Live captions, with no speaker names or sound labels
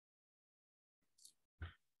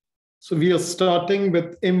So we are starting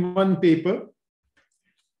with M1 paper.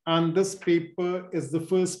 And this paper is the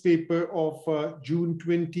first paper of June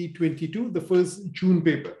 2022, the first June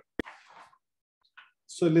paper.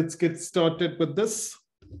 So let's get started with this.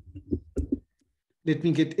 Let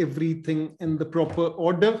me get everything in the proper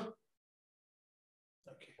order.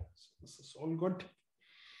 Okay, so this is all good.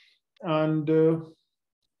 And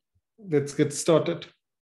let's get started.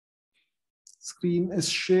 Screen is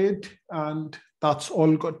shared and that's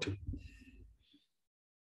all good.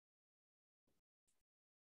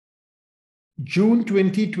 June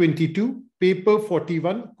 2022, paper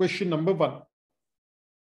 41, question number 1.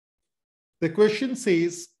 The question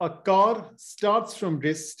says, a car starts from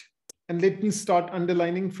rest, and let me start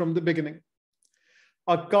underlining from the beginning.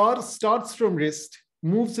 A car starts from rest,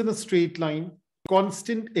 moves in a straight line,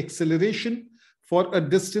 constant acceleration for a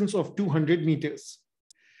distance of 200 meters,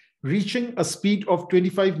 reaching a speed of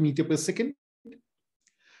 25 meters per second.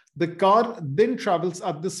 The car then travels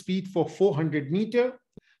at the speed for 400 meters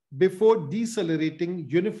before decelerating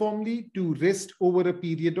uniformly to rest over a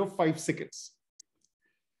period of 5 seconds.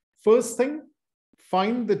 First thing,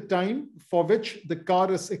 find the time for which the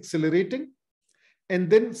car is accelerating and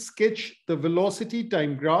then sketch the velocity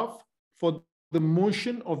time graph for the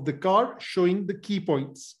motion of the car showing the key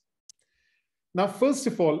points. Now, first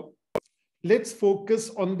of all, let's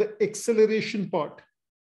focus on the acceleration part.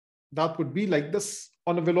 That would be like this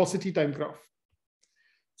on a velocity time graph.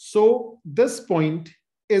 So this point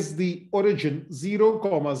is the origin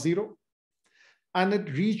 0, 0, and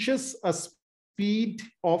it reaches a speed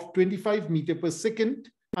of 25 meters per second,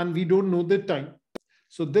 and we don't know the time.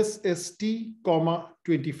 So this is t,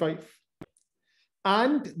 25.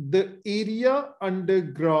 And the area under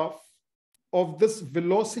graph of this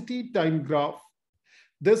velocity time graph,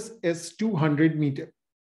 this is 200 meters.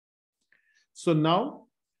 So now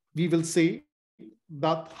we will say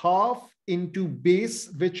that half into base,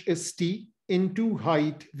 which is t, into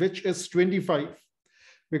height, which is 25,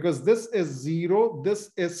 because this is 0,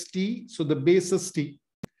 this is t, so the base is t.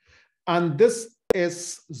 And this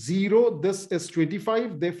is 0, this is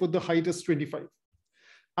 25, therefore the height is 25.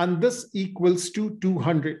 And this equals to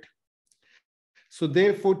 200. So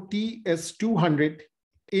therefore t is 200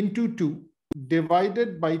 into 2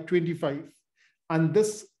 divided by 25. And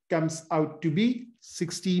this comes out to be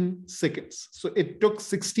 16 seconds. So it took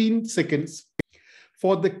 16 seconds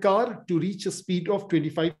for the car to reach a speed of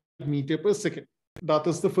 25 meters per second. That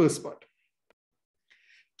is the first part.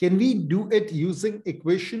 Can we do it using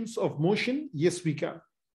equations of motion? Yes, we can.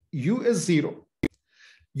 U is 0,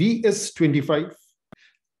 V is 25,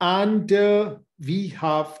 and we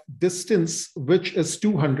have distance, which is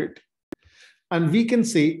 200. And we can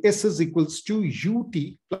say S is equals to UT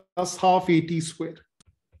plus half AT square.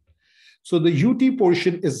 So the UT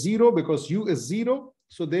portion is 0 because U is 0.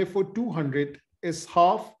 So therefore 200 is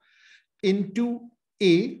half into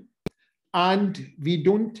A, and we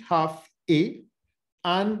don't have A,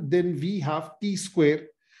 and then we have T square.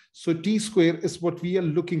 So T square is what we are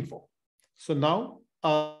looking for. So now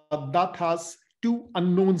that has two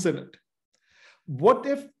unknowns in it. What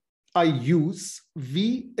if I use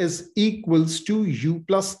V is equals to U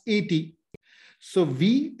plus AT? So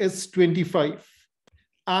V is 25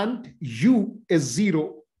 and U is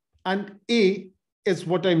 0 and A is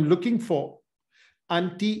what I'm looking for,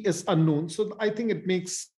 and T is unknown. So I think it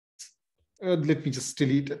makes, let me just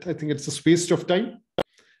delete it. I think it's a waste of time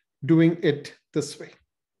doing it this way.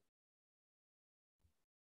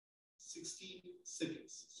 16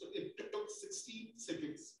 seconds. So it took 16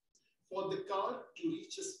 seconds for the car to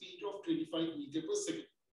reach a speed of 25 meters per second.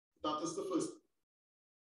 That is the first.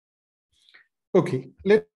 Okay,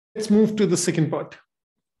 let's move to the second part.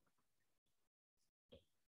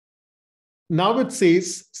 Now it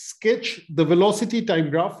says, sketch the velocity time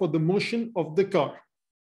graph for the motion of the car.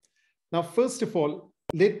 Now, first of all,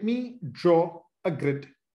 let me draw a grid.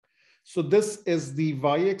 So this is the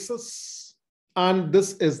y-axis, and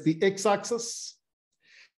this is the x-axis.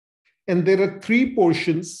 And there are three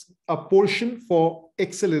portions: a portion for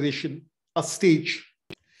acceleration, a stage.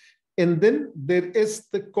 And then there is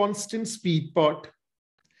the constant speed part.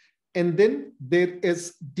 And then there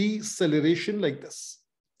is deceleration like this.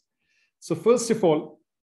 So first of all,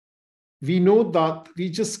 we know that we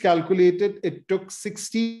just calculated it took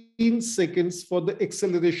 16 seconds for the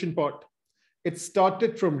acceleration part. It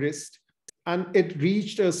started from rest and it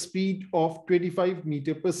reached a speed of 25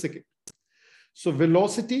 meters per second. So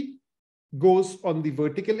velocity goes on the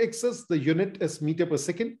vertical axis, the unit is meter per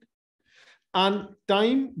second, and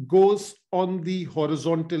time goes on the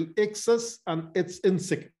horizontal axis and it's in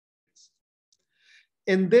seconds.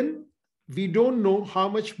 And then we don't know how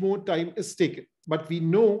much more time is taken. but we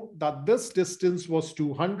know that this distance was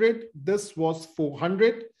 200, this was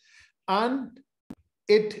 400, and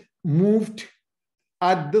it moved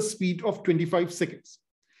at the speed of 25 seconds.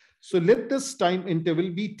 So let this time interval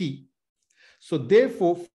be t. So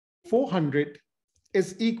therefore, 400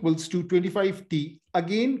 is equals to 25t.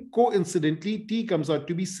 Again, coincidentally, t comes out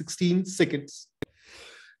to be 16 seconds.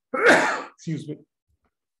 Excuse me.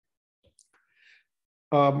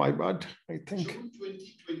 My bad, I think. June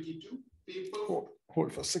 2022, paper.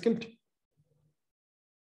 Hold for a second.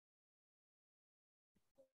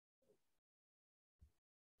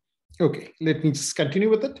 Okay, let me just continue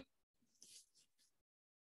with it.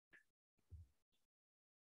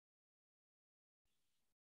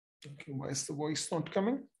 Okay, why is the voice not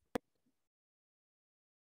coming?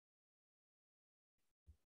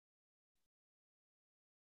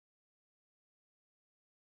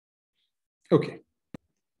 Okay.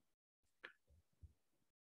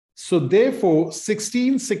 So therefore,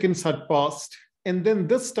 16 seconds had passed, and then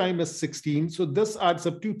this time is 16. So this adds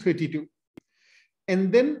up to 32.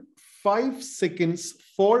 And then 5 seconds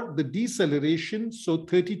for the deceleration. So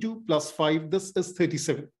 32 plus 5, this is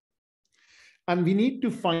 37. And we need to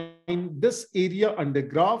find this area under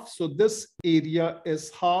graph. So this area is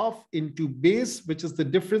half into base, which is the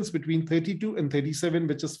difference between 32 and 37,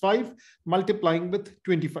 which is 5, multiplying with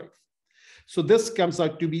 25. So this comes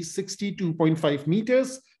out to be 62.5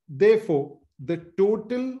 meters. Therefore, the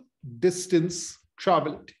total distance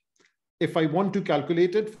traveled, if I want to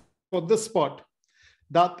calculate it for this part,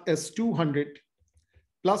 that is 200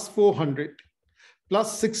 plus 400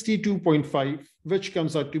 plus 62.5, which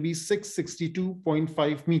comes out to be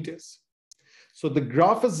 662.5 meters. So the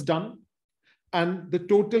graph is done and the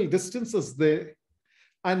total distance is there,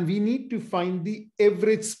 and we need to find the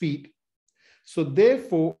average speed. So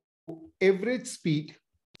therefore, average speed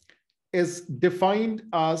is defined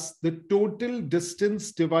as the total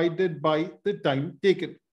distance divided by the time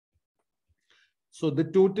taken. So the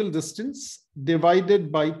total distance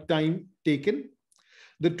divided by time taken.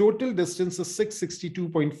 The total distance is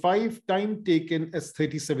 662.5, time taken is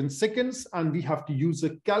 37 seconds, and we have to use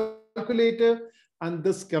a calculator, and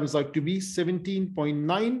this comes out to be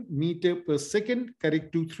 17.9 meter per second,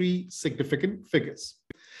 correct to 3 significant figures.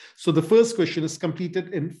 So the first question is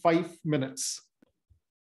completed in 5 minutes.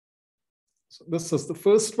 So this is the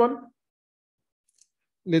first one.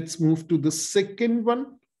 Let's move to the second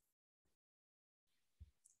one.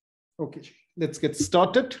 Okay, let's get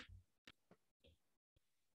started.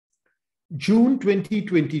 June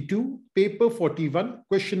 2022, paper 41,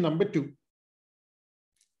 question number 2.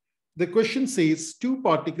 The question says two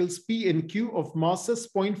particles P and Q of masses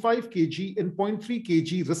 0.5 kg and 0.3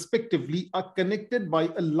 kg respectively are connected by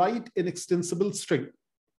a light inextensible string.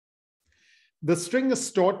 The string is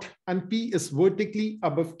taut and P is vertically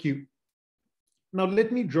above Q. Now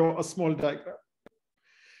let me draw a small diagram.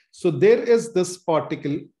 So there is this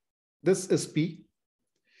particle, this is P,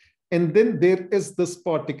 and then there is this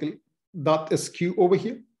particle, that is Q over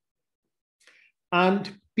here,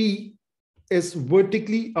 and P is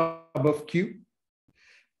vertically above Q,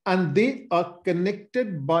 and they are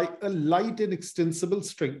connected by a light and extensible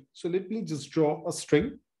string. So let me just draw a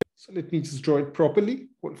string. So let me just draw it properly.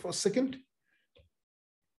 Hold for a second.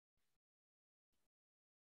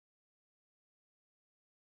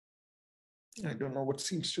 I don't know what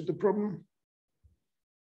seems to be the problem.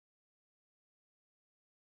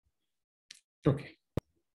 Okay.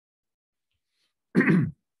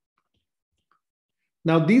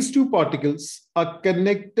 Now, these two particles are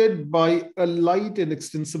connected by a light and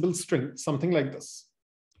extensible string, something like this.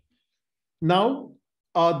 Now,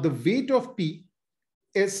 the weight of P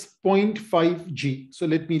is 0.5 g. So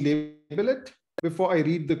let me label it. Before I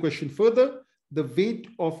read the question further, the weight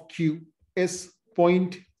of Q is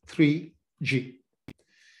 0.3 g.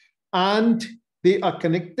 And they are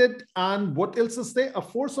connected. And what else is there? A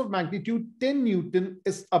force of magnitude 10 Newton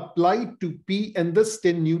is applied to P, and this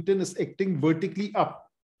 10 Newton is acting vertically up.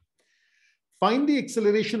 Find the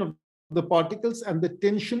acceleration of the particles and the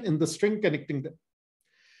tension in the string connecting them.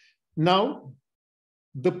 Now,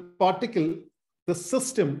 the particle, the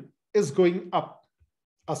system is going up.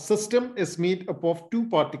 A system is made up of two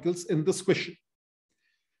particles in this question.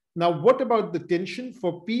 Now, what about the tension?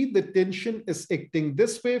 For P, the tension is acting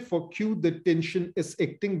this way. For Q, the tension is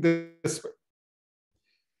acting this way.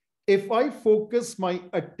 If I focus my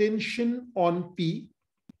attention on P,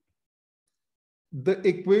 the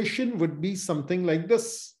equation would be something like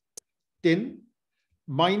this. 10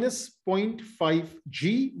 minus 0.5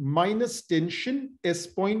 g minus tension is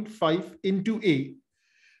 0.5 into A.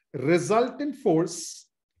 Resultant force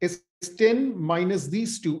is 10 minus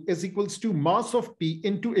these two is equals to mass of P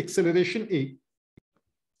into acceleration A.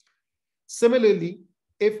 Similarly,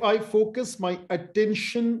 if I focus my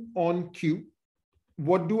attention on Q,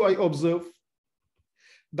 what do I observe?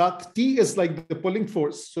 That T is like the pulling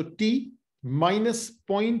force. So T minus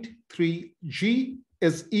 0.3 G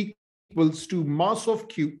is equals to mass of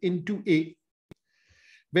Q into A.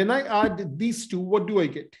 When I add these two, what do I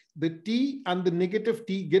get? The T and the negative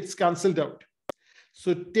T gets cancelled out.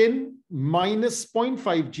 So 10 minus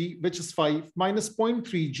 0.5 G, which is 5, minus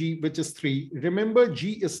 0.3 G, which is 3. Remember,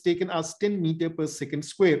 G is taken as 10 meter per second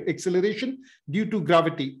square. Acceleration due to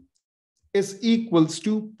gravity is equals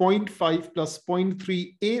to 0.5 plus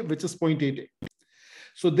 0.3 A, which is 0.8 A.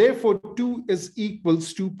 So therefore, 2 is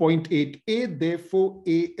equals to 0.8 A. Therefore,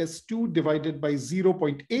 A is 2 divided by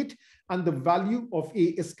 0.8. And the value of A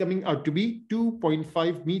is coming out to be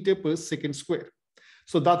 2.5 meter per second square.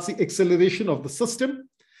 So that's the acceleration of the system.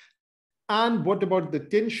 And what about the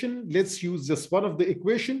tension? Let's use just one of the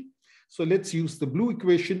equation. So let's use the blue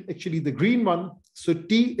equation, actually the green one. So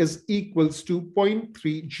T is equals to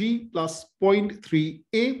 0.3 G plus 0.3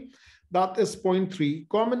 A. That is 0.3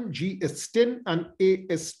 common. G is 10 and A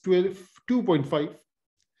is 2.5.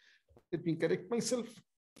 Let me correct myself.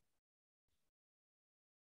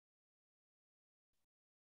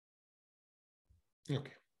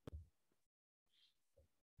 Okay.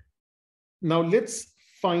 Now let's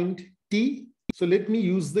find T. So let me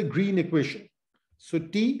use the green equation. So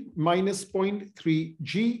T minus 0.3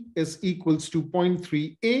 G is equals to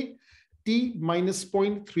 0.3 A. T minus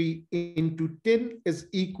 0.3 into 10 is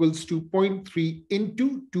equals to 0.3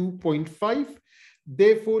 into 2.5.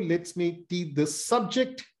 Therefore, let's make T the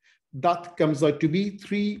subject. That comes out to be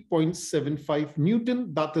 3.75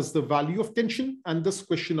 Newton. That is the value of tension. And this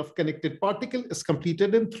question of connected particle is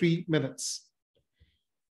completed in 3 minutes.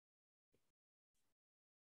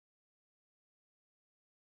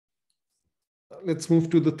 Let's move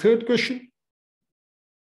to the third question.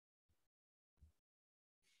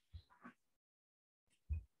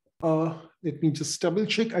 Let me just double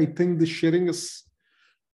check. I think the sharing is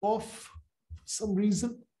off for some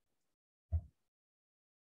reason.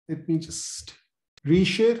 Let me just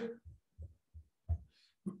reshare.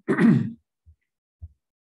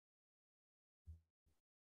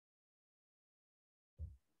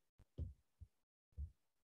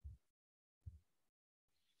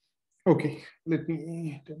 Okay, let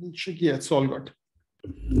me double check. Yeah, it's all good.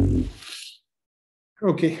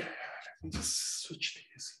 Okay, let me just switch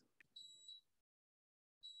these.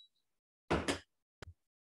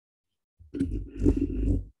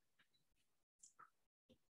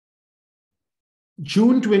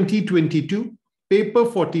 June 2022, paper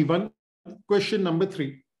 41, question number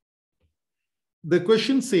 3. The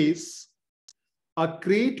question says, a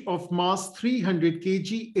crate of mass 300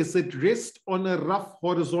 kg is at rest on a rough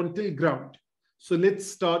horizontal ground. So let's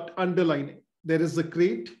start underlining. There is a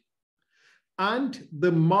crate and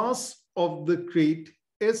the mass of the crate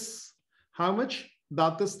is how much?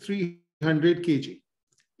 That is 300 kg.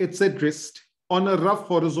 It's at rest on a rough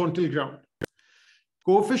horizontal ground.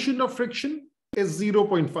 Coefficient of friction is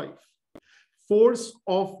 0.5. Force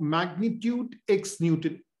of magnitude x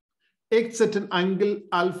Newton. X at an angle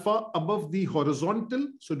alpha above the horizontal.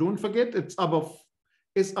 So don't forget it's above.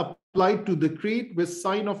 Is applied to the crate where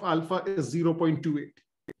sine of alpha is 0.28.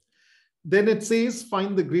 Then it says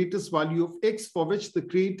find the greatest value of x for which the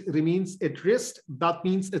crate remains at rest. That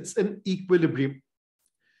means it's in equilibrium.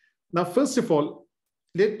 Now, first of all,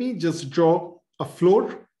 let me just draw a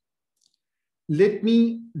floor. Let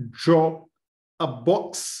me draw a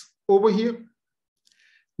box over here.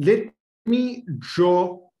 Let me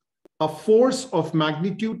draw a force of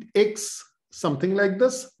magnitude x, something like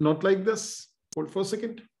this, not like this. Hold for a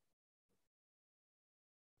second.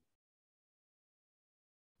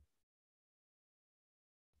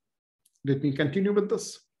 Let me continue with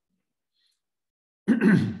this.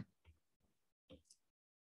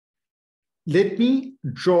 Let me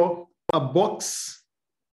draw a box.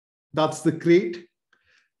 That's the crate.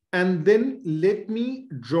 And then let me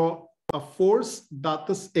draw a force that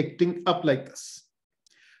is acting up like this.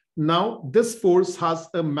 Now, this force has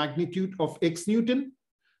a magnitude of x Newton.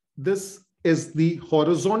 This is the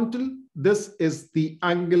horizontal. This is the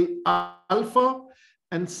angle alpha.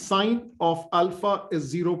 And sine of alpha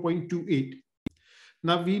is 0.28.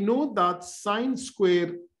 Now, we know that sine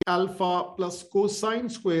square alpha plus cosine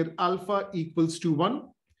square alpha equals to 1.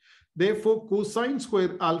 Therefore, cosine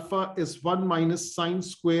square alpha is 1 minus sine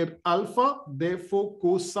square alpha. Therefore,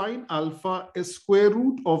 cosine alpha is square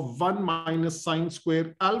root of 1 minus sine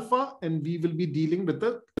square alpha. And we will be dealing with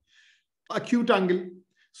the acute angle.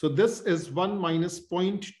 So this is 1 minus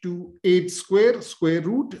 0.28 square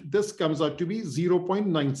root. This comes out to be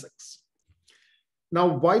 0.96. Now,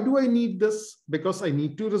 why do I need this? Because I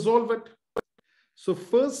need to resolve it. So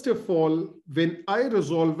first of all, when I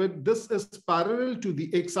resolve it, this is parallel to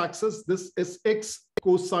the x-axis. This is x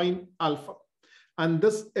cosine alpha. And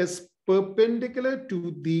this is perpendicular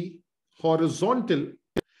to the horizontal.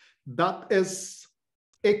 That is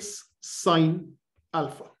x sine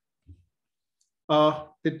alpha.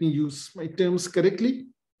 Let me use my terms correctly.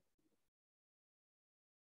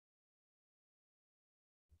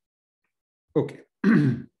 Okay.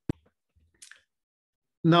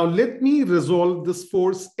 Now let me resolve this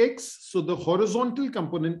force x. So the horizontal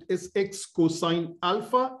component is x cosine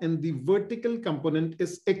alpha and the vertical component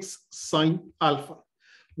is x sine alpha.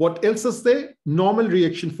 What else is there? Normal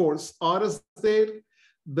reaction force. R is there.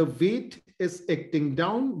 The weight is acting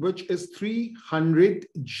down, which is 300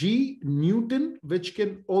 G Newton, which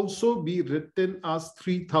can also be written as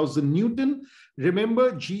 3000 Newton.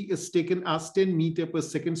 Remember, G is taken as 10 meter per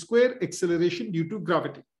second square, acceleration due to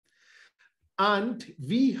gravity. And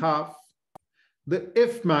we have the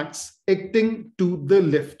F max acting to the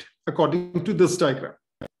left, according to this diagram.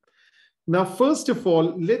 Now, first of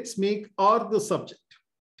all, let's make R the subject.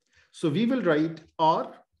 So we will write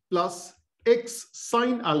R plus x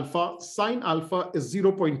sine alpha is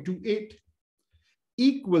 0.28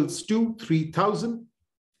 equals to 3000.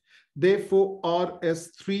 Therefore, R is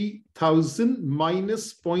 3000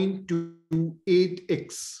 minus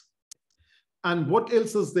 0.28x. And what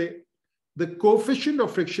else is there? The coefficient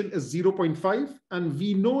of friction is 0.5. And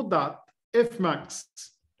we know that F max,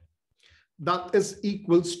 that is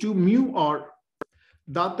equals to mu R.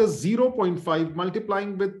 That is 0.5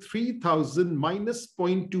 multiplying with 3000 minus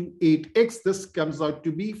 0.28x. This comes out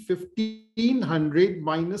to be 1500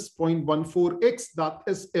 minus 0.14x. That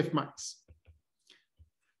is F max.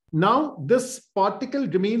 Now, this particle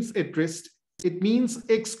remains at rest. It means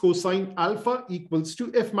x cosine alpha equals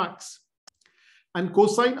to F max. And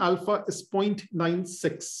cosine alpha is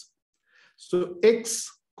 0.96. So x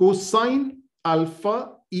cosine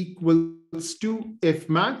alpha equals to F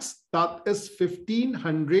max, that is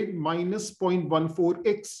 1500 minus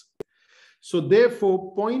 0.14x. So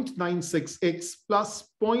therefore 0.96x plus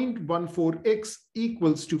 0.14x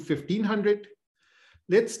equals to 1500.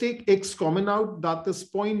 Let's take x common out, that is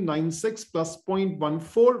 0.96 plus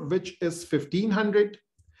 0.14, which is 1500.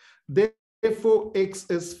 Therefore, x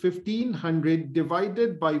is 1500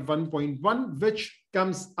 divided by 1.1, which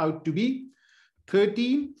comes out to be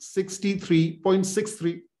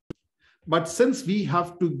 1363.63. But since we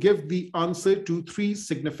have to give the answer to 3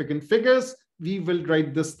 significant figures, we will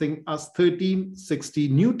write this thing as 1360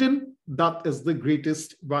 Newton. That is the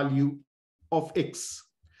greatest value of x.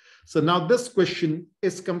 So now this question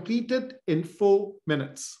is completed in 4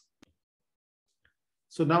 minutes.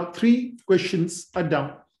 So now 3 questions are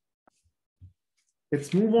done.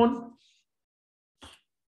 Let's move on.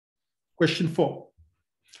 Question 4.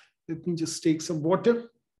 Let me just take some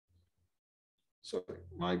water. Sorry,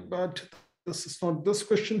 my bad. This is not this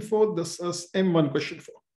question 4. This is M1 question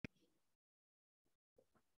 4.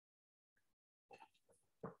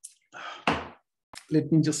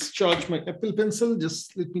 Let me just charge my Apple Pencil.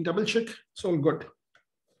 Just let me double check. It's all good.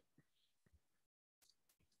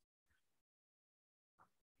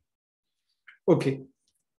 Okay,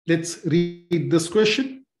 let's read this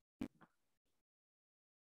question.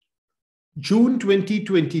 June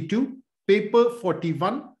 2022, paper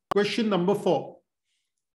 41, question number 4.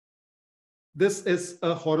 This is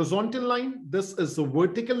a horizontal line. This is a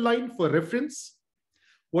vertical line for reference.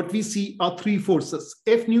 What we see are 3 forces.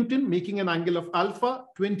 F Newton making an angle of alpha,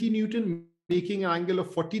 20 Newton making an angle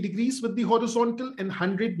of 40 degrees with the horizontal, and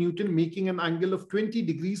 100 Newton making an angle of 20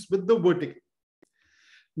 degrees with the vertical.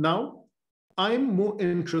 Now, I'm more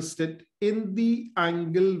interested in the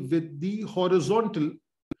angle with the horizontal.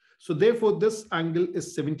 So therefore, this angle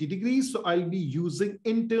is 70 degrees. So I'll be using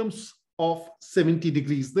in terms of 70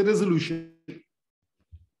 degrees, the resolution.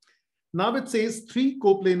 Now it says 3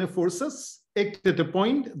 coplanar forces act at a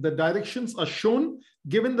point. The directions are shown.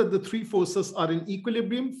 Given that the 3 forces are in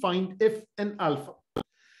equilibrium, find F and alpha.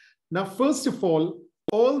 Now, first of all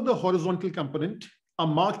the horizontal component are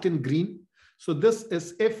marked in green. So this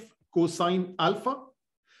is F cosine alpha,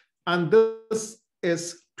 and this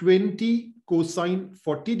is 20 cosine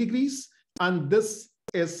 40 degrees, and this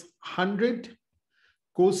is 100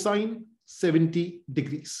 cosine 70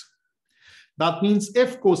 degrees. That means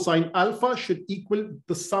F cosine alpha should equal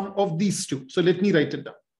the sum of these 2. So let me write it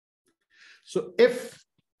down. So F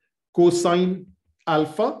cosine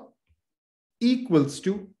alpha equals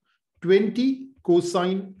to 20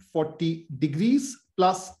 cosine 40 degrees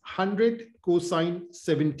plus 100 cosine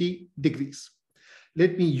 70 degrees.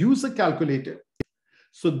 Let me use a calculator.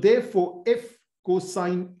 So therefore, F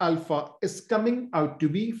cosine alpha is coming out to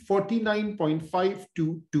be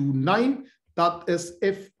 49.5229. That is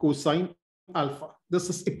f cosine alpha. This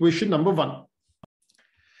is equation number 1.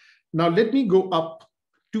 Now let me go up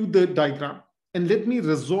to the diagram and let me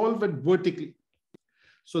resolve it vertically.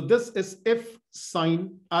 So this is f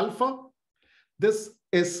sine alpha. This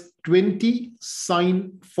is 20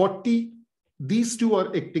 sine 40. These two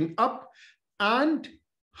are acting up, and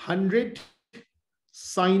 100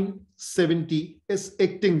 sine 70 is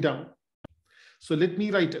acting down. So let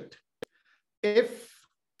me write it. F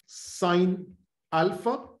sine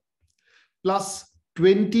alpha plus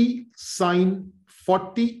 20 sine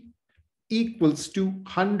 40 equals to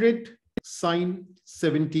 100 sine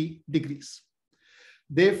 70 degrees.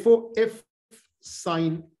 Therefore, f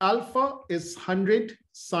sine alpha is 100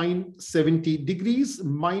 sine 70 degrees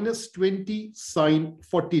minus 20 sine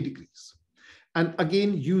 40 degrees. And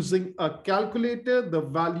again, using a calculator, the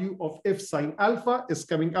value of f sine alpha is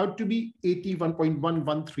coming out to be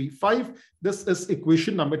 81.1135. This is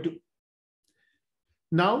equation number 2.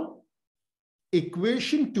 Now,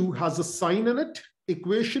 equation 2 has a sine in it.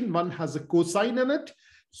 Equation 1 has a cosine in it.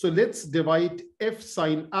 So let's divide f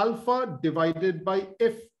sine alpha divided by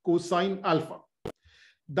f cosine alpha.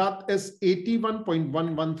 That is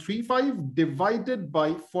 81.1135 divided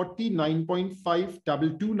by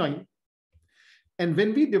 49.5229. And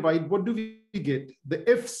when we divide, what do we get? The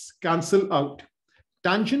f's cancel out.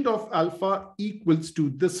 Tangent of alpha equals to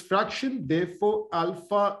this fraction. Therefore,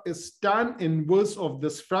 alpha is tan inverse of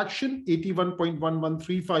this fraction,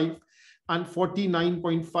 81.1135 and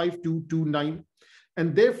 49.5229.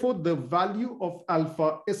 And therefore, the value of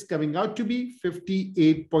alpha is coming out to be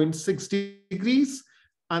 58.6 degrees.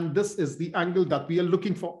 And this is the angle that we are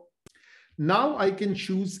looking for. Now I can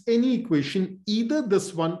choose any equation, either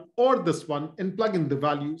this one or this one, and plug in the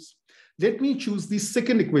values. Let me choose the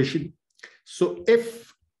second equation. So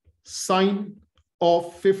f sine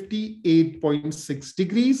of 58.6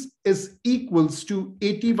 degrees is equals to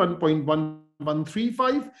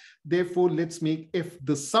 81.1135. Therefore, let's make f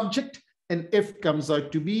the subject, and f comes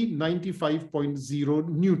out to be 95.0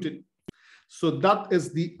 Newton. So that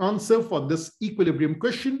is the answer for this equilibrium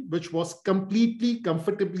question, which was completely,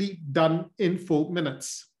 comfortably done in 4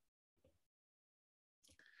 minutes.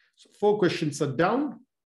 So 4 questions are down.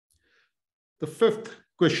 The 5th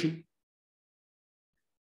question.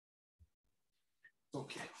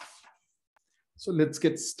 Okay. So let's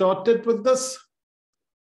get started with this.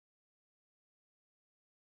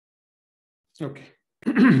 Okay.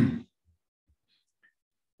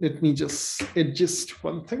 Let me just adjust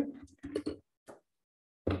one thing.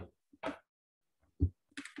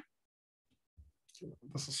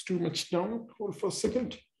 This is too much down. Hold for a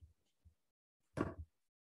second.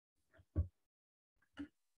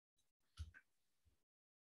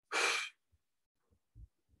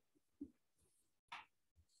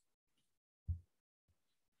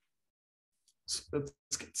 So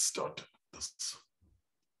let's get started with this.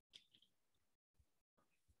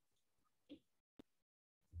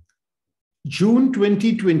 June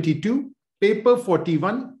 2022, paper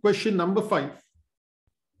 41, question number 5.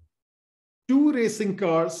 2 racing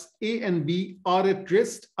cars, A and B, are at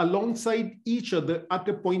rest alongside each other at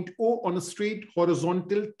a point O on a straight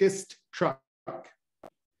horizontal test track.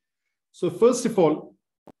 So first of all,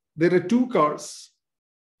 there are 2 cars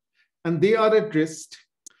and they are at rest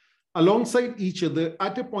alongside each other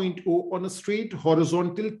at a point O on a straight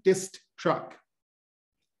horizontal test track.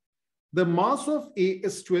 The mass of A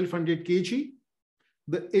is 1200 kg.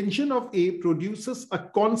 The engine of A produces a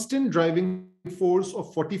constant driving force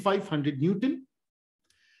of 4500 Newton.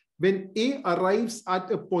 When A arrives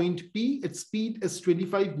at a point P, its speed is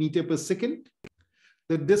 25 meters per second.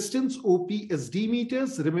 The distance OP is d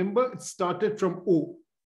meters. Remember, it started from O.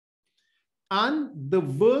 And the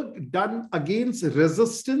work done against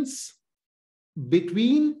resistance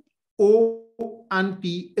between O and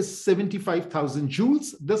P is 75,000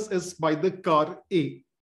 joules. This is by the car A.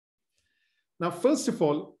 Now, first of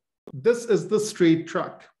all, this is the straight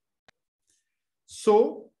track.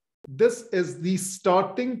 So this is the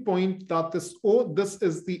starting point, that is O. This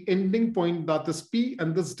is the ending point, that is P,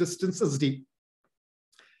 and this distance is D.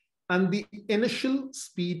 And the initial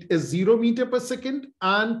speed is 0 meters per second,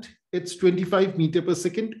 and it's 25 meters per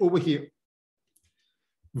second over here.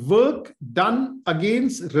 Work done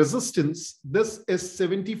against resistance, this is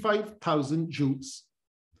 75,000 joules.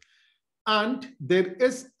 And there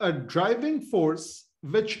is a driving force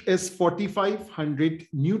which is 4500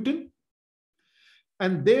 Newton.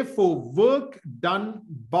 And therefore, work done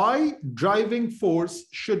by driving force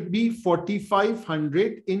should be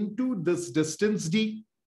 4500 into this distance D.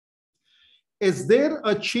 Is there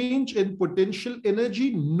a change in potential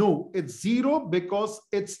energy? No, it's zero because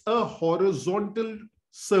it's a horizontal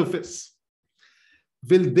surface.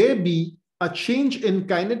 Will there be a change in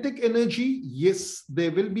kinetic energy? Yes,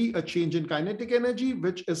 there will be a change in kinetic energy,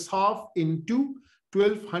 which is half into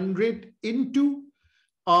 1200 into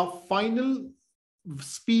our final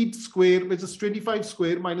speed square, which is 25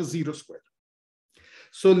 square minus 0 square.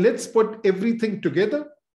 So let's put everything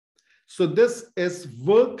together. So this is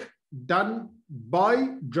work done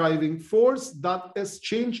by driving force, that is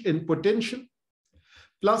change in potential,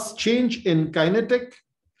 plus change in kinetic,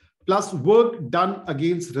 plus work done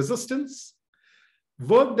against resistance.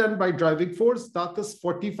 Work done by driving force, that is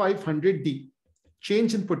 4500 D.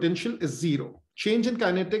 Change in potential is 0. Change in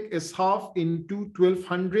kinetic is half into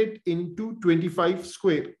 1200 into 25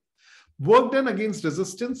 square. Work done against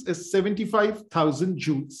resistance is 75,000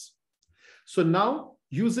 joules. So now,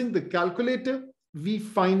 using the calculator, we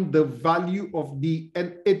find the value of D,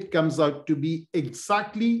 and it comes out to be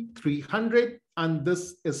exactly 300, and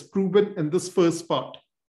this is proven in this first part.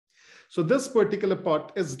 So this particular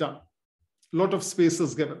part is done. A lot of space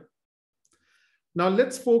is given. Now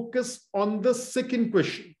let's focus on the second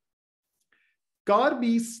question. Car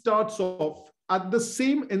B starts off at the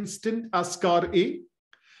same instant as car A.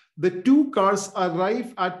 The two cars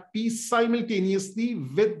arrive at P simultaneously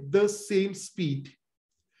with the same speed.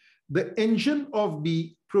 The engine of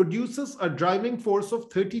B produces a driving force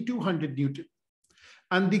of 3200 Newton,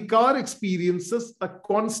 and the car experiences a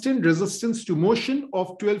constant resistance to motion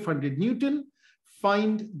of 1200 Newton.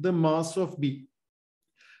 Find the mass of B.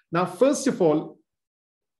 Now, first of all,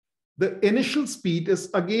 the initial speed is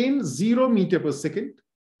again 0 meter per second.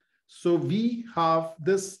 So we have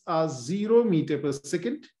this as 0 meter per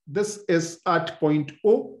second. This is at point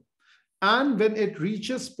O. And when it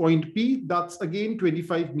reaches point P, that's again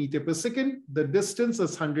 25 meter per second. The distance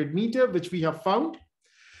is 100 meter, which we have found.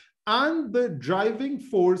 And the driving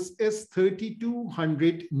force is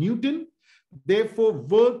 3200 Newton. Therefore,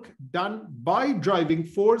 work done by driving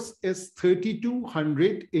force is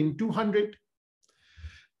 3200 into 100.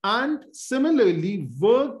 And similarly,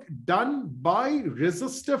 work done by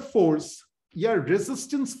resistive force,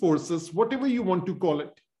 resistance forces, whatever you want to call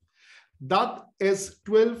it, that is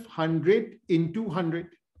 1200 into 100.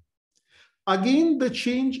 Again, the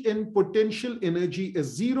change in potential energy is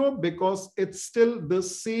 0 because it's still the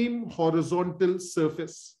same horizontal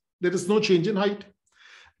surface. There is no change in height.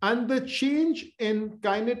 And the change in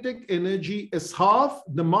kinetic energy is half.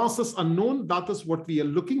 The mass is unknown. That is what we are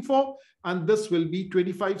looking for. And this will be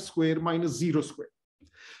 25 square minus 0 square.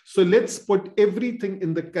 So let's put everything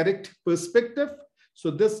in the correct perspective. So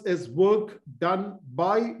this is work done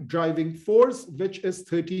by driving force, which is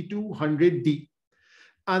 3200 D.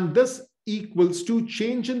 And this equals to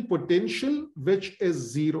change in potential, which is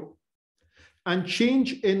 0. And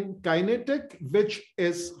change in kinetic, which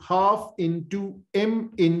is half into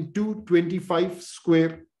m into 25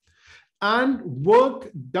 square. And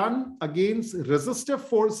work done against resistive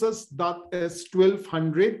forces, that is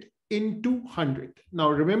 1200 into 100.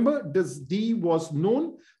 Now remember, this D was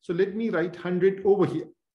known. So let me write 100 over here.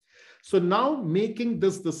 So now making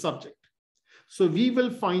this the subject. So we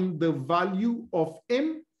will find the value of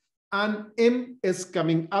m, and m is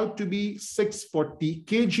coming out to be 640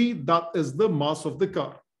 kg. That is the mass of the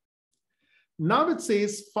car. Now it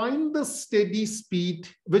says, find the steady speed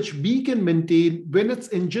which B can maintain when its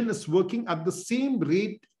engine is working at the same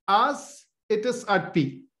rate as it is at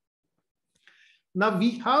P. Now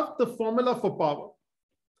we have the formula for power.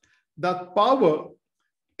 That power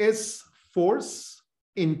is force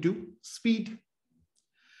into speed.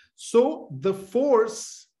 So the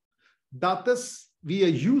force that is we are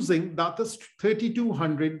using, that is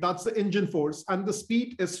 3200, that's the engine force, and the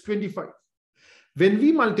speed is 25. When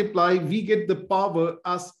we multiply, we get the power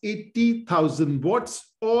as 80,000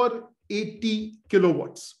 watts or 80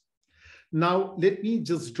 kilowatts. Now, let me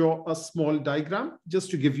just draw a small diagram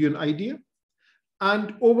just to give you an idea.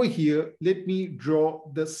 And over here, let me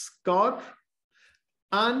draw this car.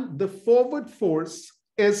 And the forward force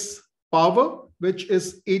is power, which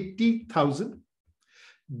is 80,000,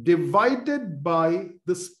 divided by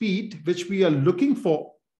the speed, which we are looking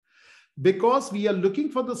for. Because we are looking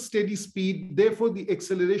for the steady speed, therefore the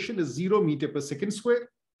acceleration is 0 meter per second square.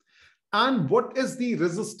 And what is the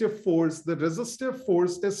resistive force? The resistive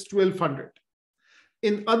force is 1200.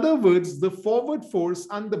 In other words, the forward force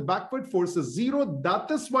and the backward force is 0.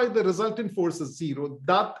 That is why the resultant force is 0.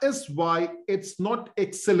 That is why it's not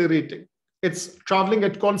accelerating. It's traveling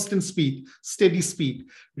at constant speed, steady speed.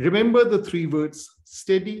 Remember the three words: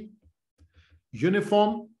 steady,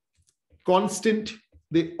 uniform, constant.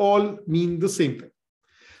 They all mean the same thing.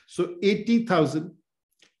 So 80,000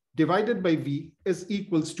 divided by V is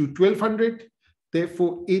equals to 1200.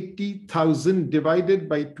 Therefore, 80,000 divided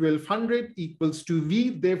by 1200 equals to V.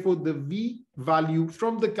 Therefore, the V value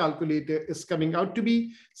from the calculator is coming out to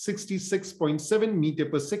be 66.7 meter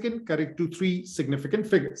per second, correct to 3 significant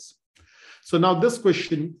figures. So now this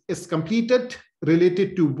question is completed,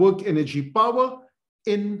 related to work energy power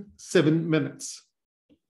in 7 minutes.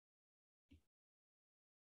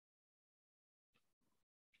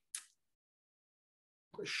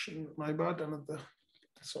 Question, my bad, another.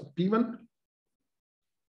 So P1.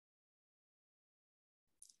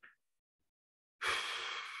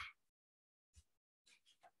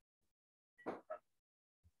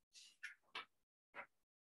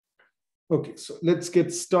 Okay, so let's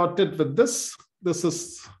get started with this. This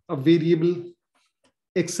is a variable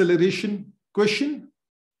acceleration question.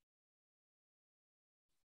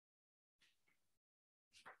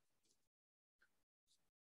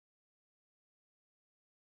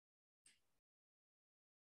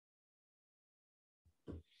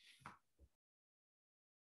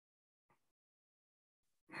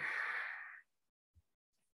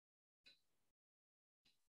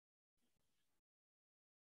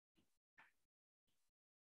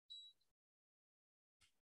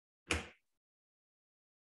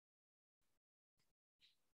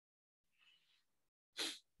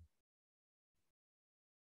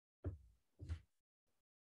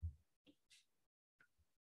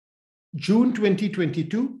 June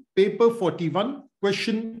 2022, paper 41,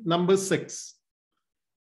 question number 6.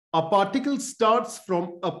 A particle starts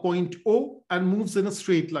from a point O and moves in a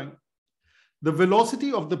straight line. The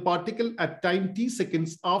velocity of the particle at time t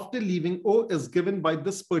seconds after leaving O is given by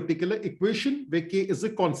this particular equation, where k is a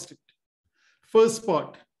constant. First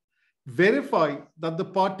part, verify that the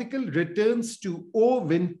particle returns to O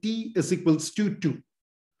when t is equals to 2.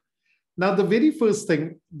 Now, the very first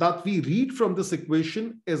thing that we read from this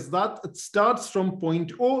equation is that it starts from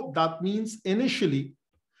point O. That means initially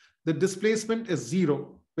the displacement is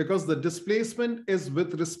 0 because the displacement is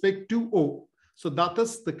with respect to O. So that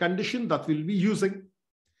is the condition that we'll be using.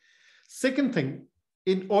 Second thing,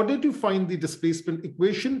 in order to find the displacement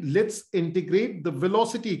equation, let's integrate the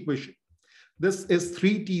velocity equation. This is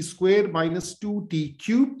 3t squared minus 2t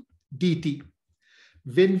cubed dt.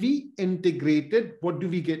 When we integrate it, what do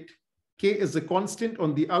we get? K is a constant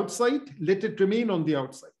on the outside. Let it remain on the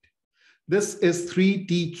outside. This is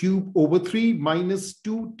 3t cubed over 3 minus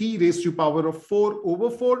 2t raised to power of 4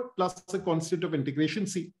 over 4 plus a constant of integration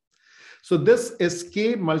c. So this is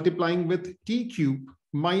k multiplying with t cubed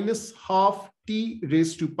minus half t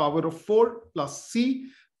raised to power of 4 plus c.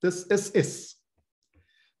 This is s.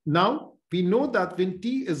 Now we know that when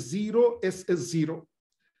t is 0, s is 0.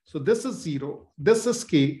 So this is 0, this is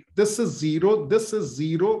k, this is 0, this is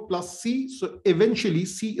 0 plus c. So eventually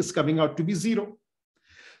c is coming out to be 0.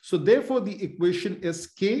 So therefore the equation is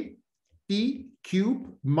k t cubed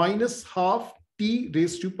minus half t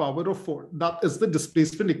raised to power of 4. That is the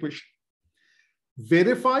displacement equation.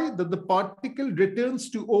 Verify that the particle returns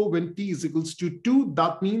to O when t is equals to 2.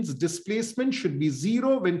 That means displacement should be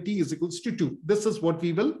 0 when t is equals to 2. This is what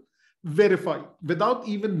we will verify without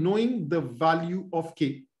even knowing the value of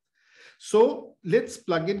k. So let's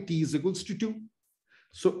plug in t is equals to 2.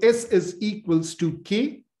 So s is equals to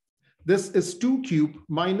k. This is 2 cubed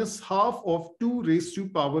minus half of 2 raised to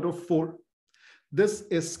power of 4. This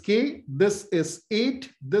is k. This is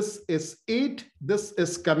 8. This is 8. This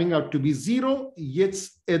is coming out to be 0.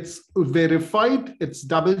 Yes, it's verified. It's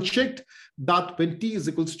double checked that when t is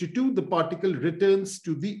equals to 2, the particle returns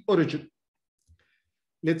to the origin.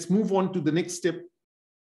 Let's move on to the next step.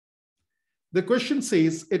 The question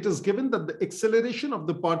says it is given that the acceleration of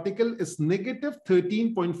the particle is negative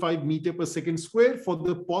 13.5 meter per second square for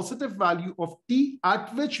the positive value of t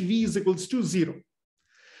at which v is equals to 0.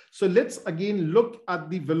 So let's again look at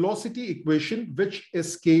the velocity equation, which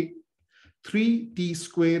is k 3t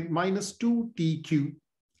squared minus 2t cubed.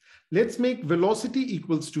 Let's make velocity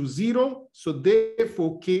equals to 0. So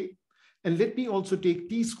therefore k, and let me also take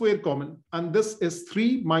t squared common, and this is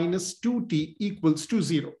 3 minus 2t equals to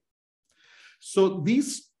 0. So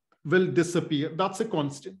these will disappear. That's a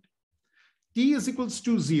constant. T is equals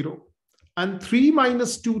to 0 and 3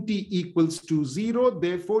 minus 2t equals to 0.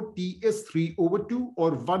 Therefore, t is 3 over 2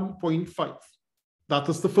 or 1.5. That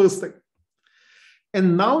is the first thing.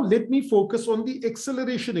 And now let me focus on the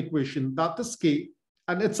acceleration equation. That is k,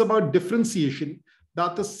 and it's about differentiation.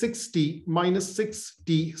 That is 6t minus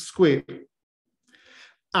 6t squared.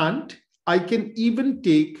 And I can even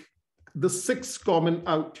take the 6 common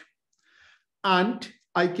out. And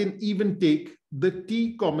I can even take the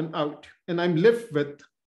t common out. And I'm left with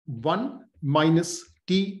 1 minus t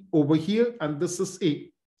T over here, and this is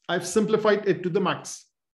A. I've simplified it to the max.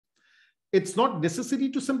 It's not necessary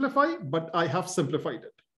to simplify, but I have simplified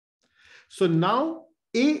it. So now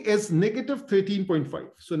A is negative 13.5.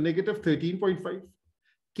 So negative 13.5.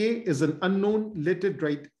 K is an unknown. Let it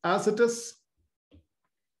write as it is.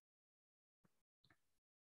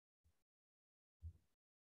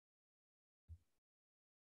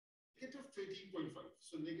 Negative 13.5.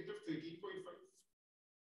 So negative 13.5.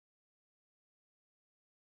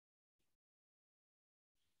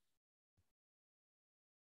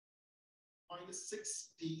 Minus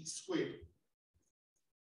 6t squared.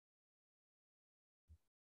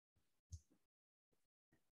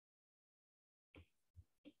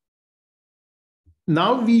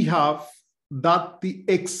 Now we have that the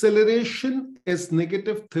acceleration is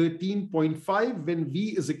negative 13.5 when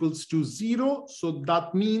v is equals to 0. So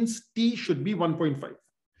that means t should be 1.5.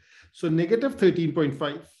 So negative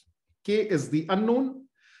 13.5, k is the unknown.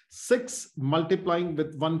 6 multiplying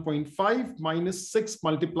with 1.5 minus 6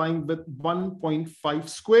 multiplying with 1.5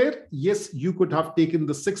 square. Yes, you could have taken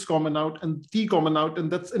the 6 common out and t common out,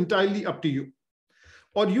 and that's entirely up to you.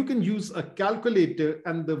 Or you can use a calculator,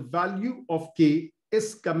 and the value of k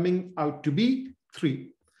is coming out to be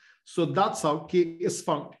 3. So that's how k is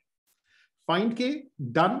found. Find k,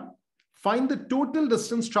 done. Find the total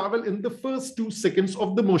distance traveled in the first 2 seconds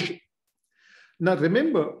of the motion. Now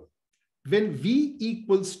remember, when v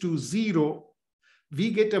equals to 0,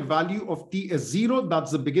 we get a value of t as 0.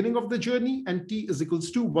 That's the beginning of the journey, and t is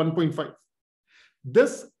equals to 1.5.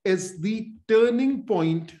 This is the turning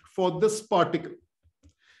point for this particle.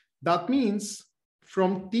 That means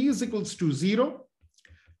from t is equals to 0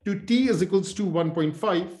 to t is equals to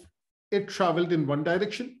 1.5, it traveled in one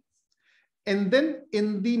direction. And then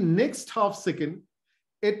in the next half second,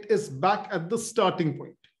 it is back at the starting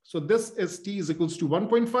point. So this is t is equals to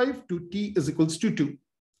 1.5 to t is equals to 2.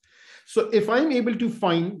 So if I'm able to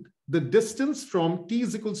find the distance from t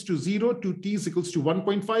is equals to 0 to t is equals to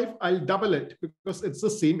 1.5, I'll double it because it's the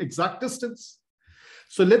same exact distance.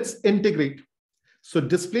 So let's integrate. So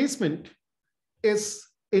displacement is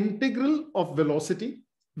integral of velocity,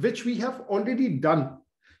 which we have already done.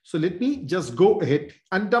 So let me just go ahead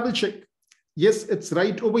and double check. Yes, it's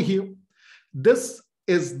right over here. This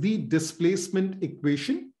is the displacement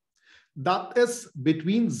equation that is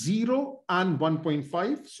between 0 and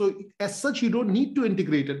 1.5. So as such, you don't need to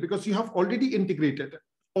integrate it because you have already integrated it.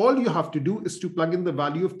 All you have to do is to plug in the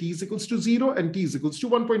value of t is equals to 0 and t is equals to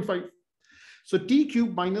 1.5. So t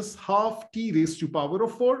cube minus half t raised to power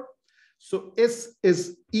of 4. So s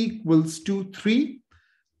is equals to 3.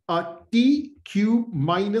 T cube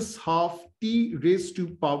minus half t raised to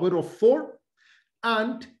power of 4.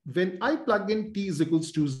 And when I plug in t is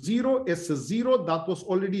equals to 0, s is 0. That was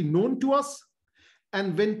already known to us.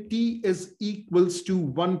 And when t is equals to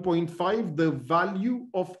 1.5, the value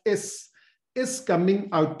of s is coming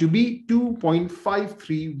out to be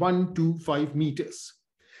 2.53125 meters.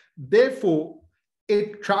 Therefore,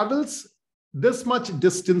 it travels this much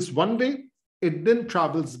distance one way, it then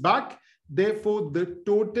travels back. Therefore, the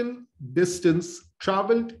total distance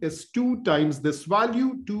traveled is 2 times this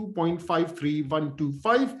value,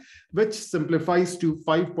 2.53125, which simplifies to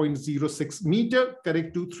 5.06 meter,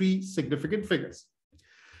 correct to 3 significant figures.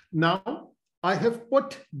 Now, I have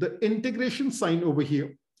put the integration sign over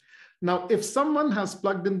here. Now, if someone has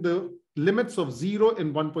plugged in the limits of 0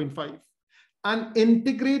 and 1.5 and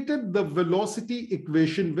integrated the velocity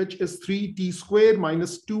equation, which is 3t squared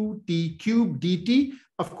minus 2t cubed dt,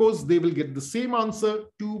 of course, they will get the same answer,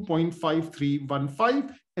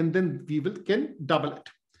 2.5315, and then we can double it.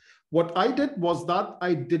 What I did was that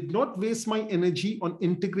I did not waste my energy on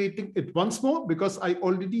integrating it once more because I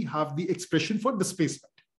already have the expression for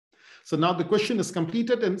displacement. So now the question is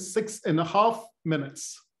completed in 6.5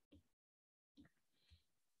 minutes.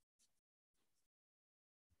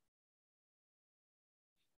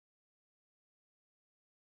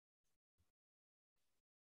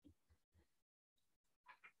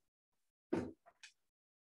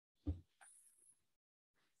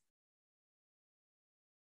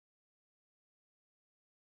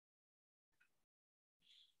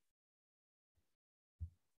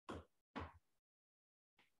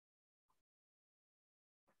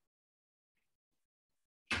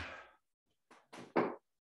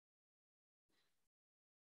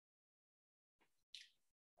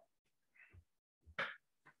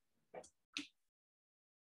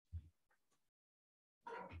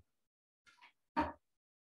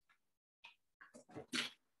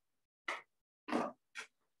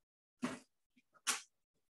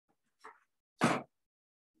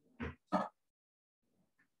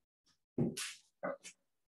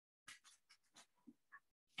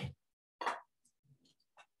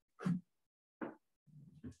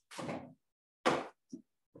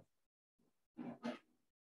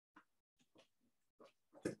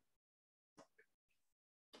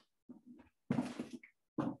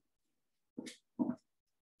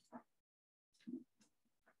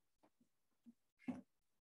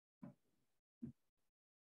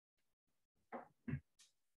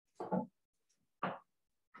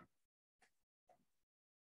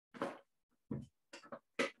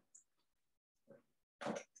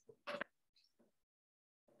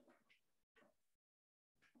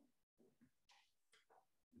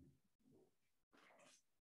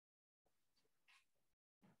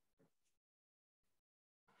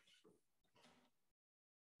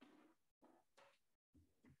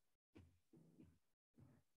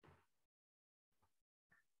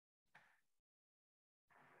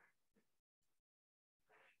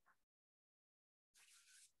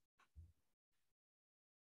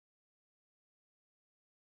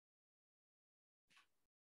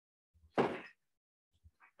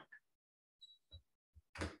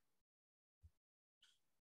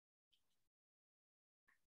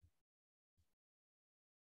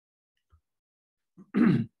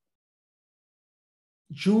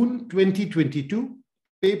 June 2022,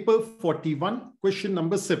 paper 41, question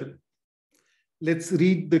number 7. Let's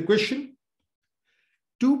read the question.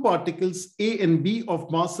 Two particles A and B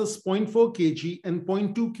of masses 0.4 kg and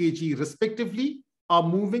 0.2 kg respectively are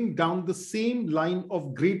moving down the same line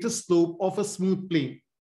of greatest slope of a smooth plane.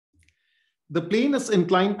 The plane is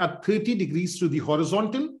inclined at 30 degrees to the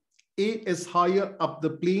horizontal. A is higher up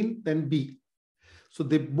the plane than B. So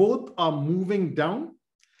they both are moving down.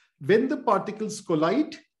 When the particles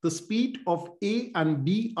collide, the speed of A and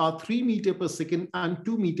B are 3 meters per second and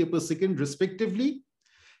 2 meters per second respectively.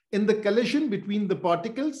 In the collision between the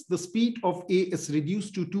particles, the speed of A is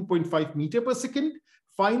reduced to 2.5 meters per second.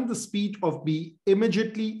 Find the speed of B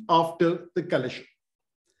immediately after the collision.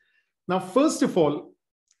 Now, first of all,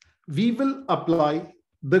 we will apply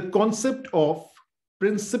the concept of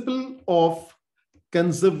principle of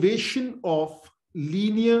conservation of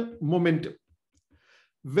linear momentum,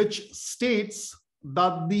 which states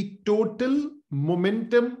that the total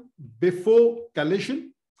momentum before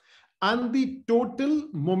collision and the total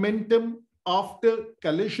momentum after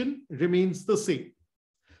collision remains the same.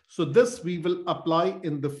 So this we will apply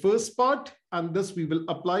in the first part, and this we will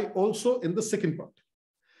apply also in the second part.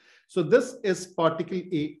 So this is particle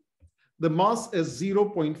A. The mass is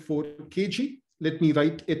 0.4 kg. Let me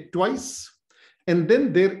write it twice. And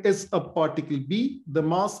then there is a particle B. The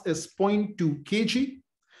mass is 0.2 kg.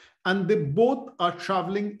 And they both are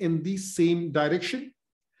traveling in the same direction.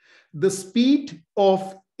 The speed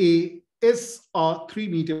of A is 3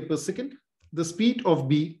 meters per second. The speed of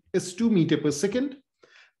B is 2 meters per second.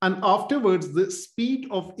 And afterwards, the speed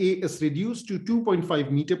of A is reduced to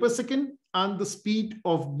 2.5 meters per second. And the speed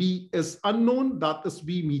of B is unknown, that is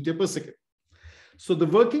V meter per second. So the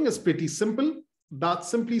working is pretty simple. That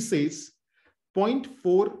simply says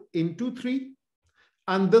 0.4 into 3.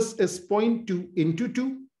 And this is 0.2 into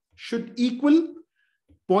 2 should equal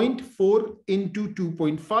 0.4 into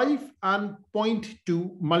 2.5 and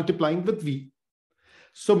 0.2 multiplying with V.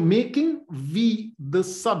 So making V the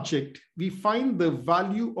subject, we find the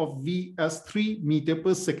value of V as 3 meters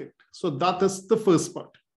per second. So that is the first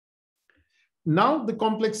part. Now the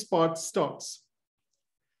complex part starts.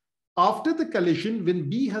 After the collision, when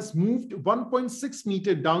B has moved 1.6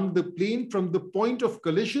 meters down the plane from the point of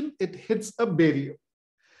collision, it hits a barrier.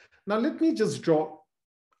 Now let me just draw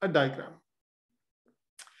a diagram.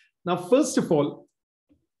 Now, first of all,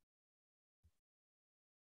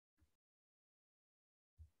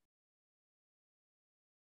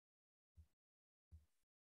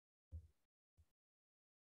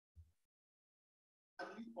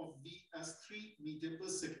 value of V as 3 meters per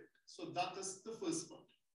second. So that is the first part.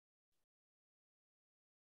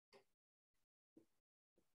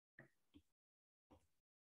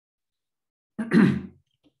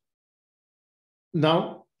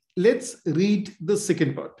 Now, let's read the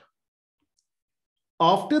second part.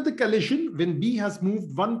 After the collision, when B has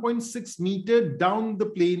moved 1.6 meters down the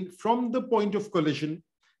plane from the point of collision,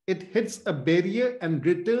 it hits a barrier and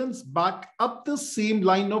returns back up the same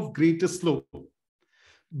line of greatest slope.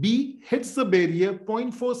 B hits the barrier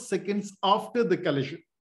 0.4 seconds after the collision.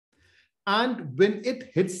 And when it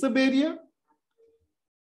hits the barrier,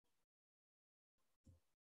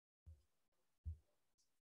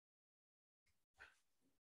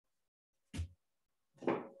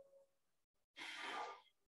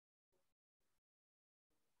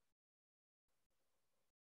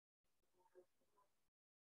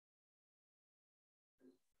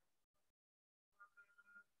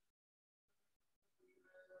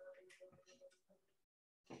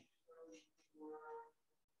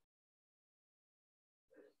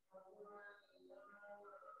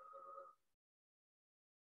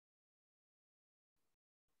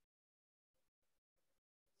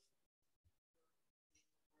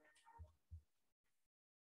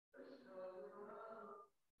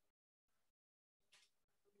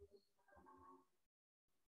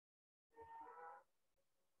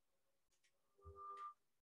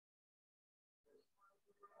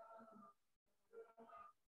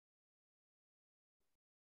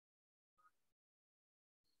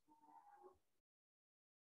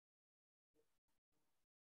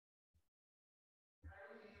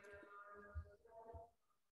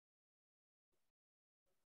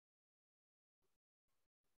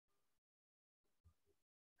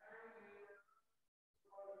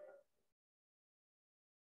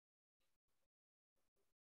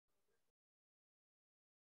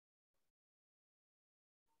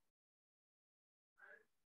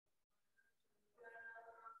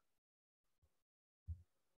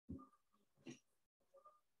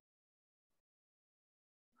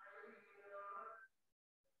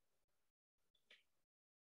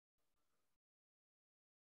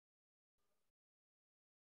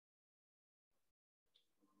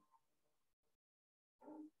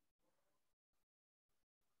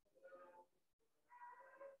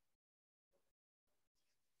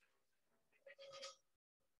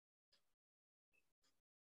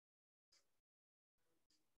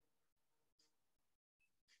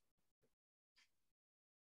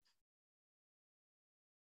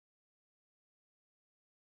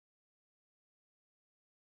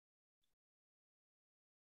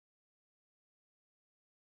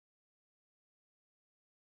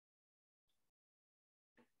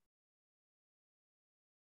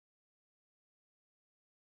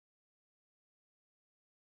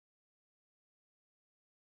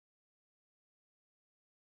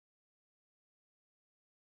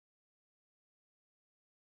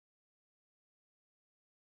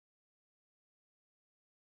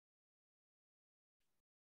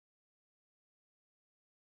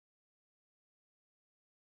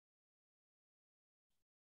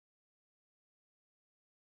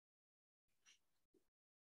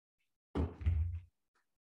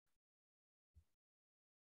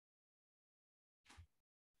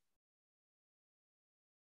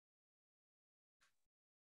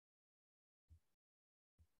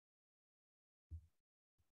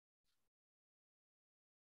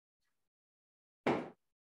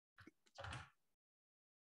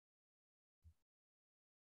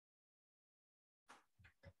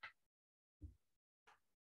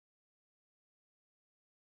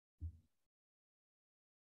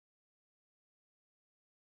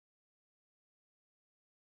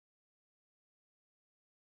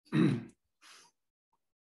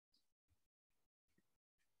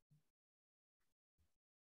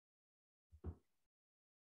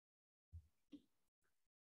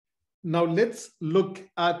 Now let's look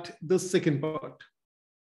at the second part.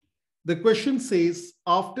 The question says,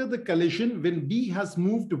 after the collision, when B has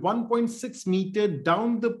moved 1.6 meter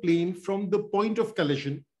down the plane from the point of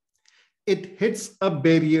collision, it hits a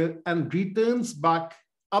barrier and returns back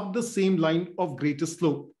up the same line of greater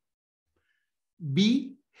slope.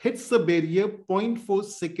 B hits the barrier 0.4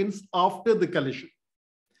 seconds after the collision.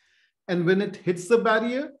 And when it hits the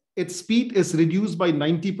barrier, its speed is reduced by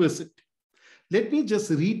 90%. Let me just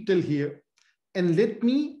read till here and let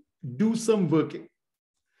me do some working.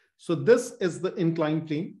 So this is the inclined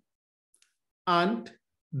plane and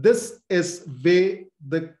this is where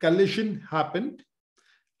the collision happened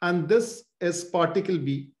and this is particle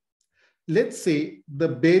B. Let's say the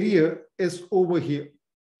barrier is over here.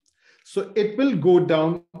 So it will go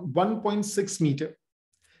down 1.6 meter.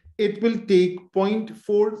 It will take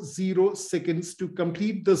 0.40 seconds to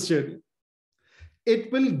complete this journey.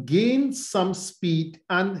 It will gain some speed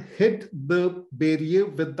and hit the barrier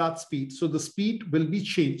with that speed. So the speed will be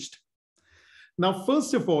changed. Now,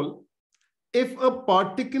 first of all, if a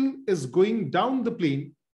particle is going down the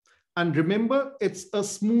plane, and remember, it's a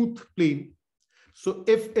smooth plane. So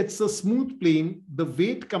if it's a smooth plane, the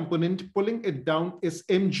weight component pulling it down is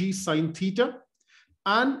mg sine theta,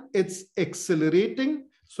 and it's accelerating.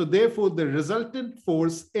 So therefore, the resultant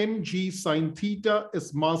force mg sine theta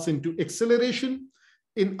is mass into acceleration.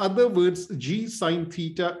 In other words, g sine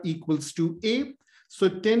theta equals to A. So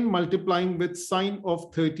 10 multiplying with sine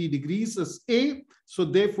of 30 degrees is A. So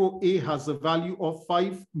therefore, A has a value of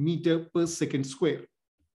 5 meter per second square.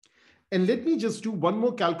 And let me just do one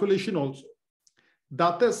more calculation also.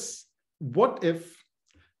 That is, what if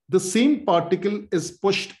the same particle is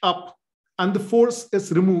pushed up and the force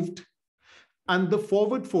is removed and the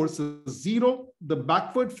forward force is 0, the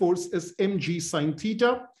backward force is mg sine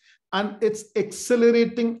theta, and it's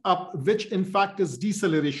accelerating up, which in fact is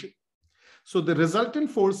deceleration. So the resultant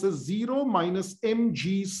force is 0 minus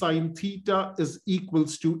mg sine theta is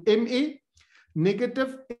equals to ma.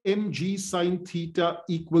 Negative mg sine theta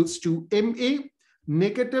equals to ma.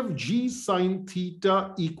 Negative g sine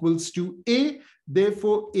theta equals to A.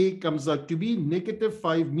 Therefore, A comes out to be negative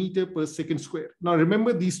 5 meter per second square. Now,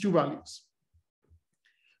 remember these two values.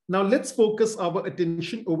 Now, let's focus our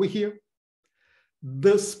attention over here.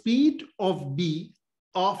 The speed of B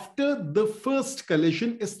after the first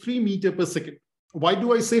collision is 3 meter per second. Why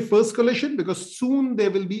do I say first collision? Because soon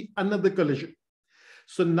there will be another collision.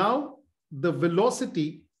 So now the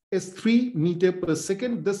velocity is 3 meter per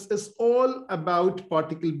second. This is all about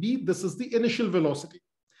particle B. This is the initial velocity.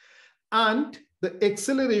 And the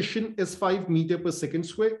acceleration is 5 meter per second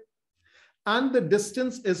square. And the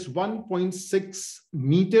distance is 1.6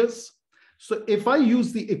 meters. So if I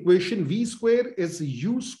use the equation, V square is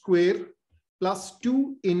U square plus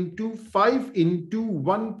 2 into 5 into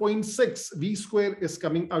 1.6. V square is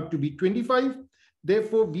coming out to be 25.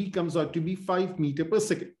 Therefore, V comes out to be 5 meter per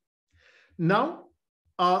second. Now,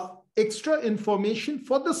 extra information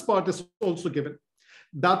for this part is also given.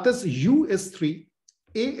 That is, U is 3,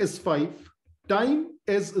 A is 5, time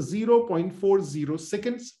is 0.40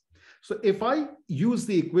 seconds. So if I use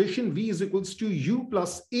the equation, V is equals to U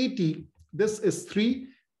plus AT, this is 3,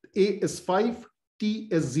 A is 5, T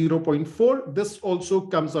is 0.4. This also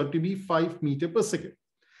comes out to be 5 meter per second.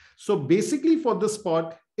 So basically for this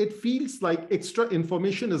part, it feels like extra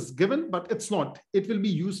information is given, but it's not. It will be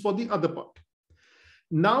used for the other part.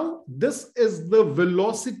 Now, this is the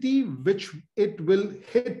velocity which it will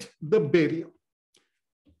hit the barrier.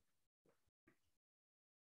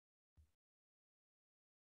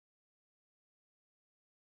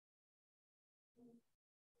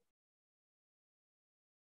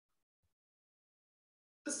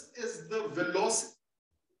 This is the velocity.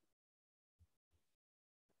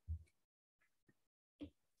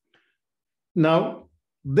 Now,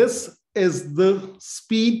 this is the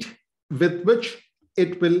speed with which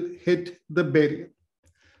it will hit the barrier.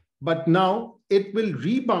 But now it will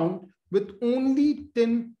rebound with only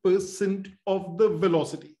 10% of the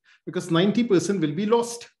velocity because 90% will be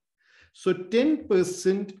lost. So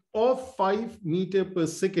 10% of 5 meter per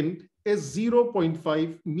second is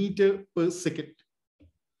 0.5 meter per second.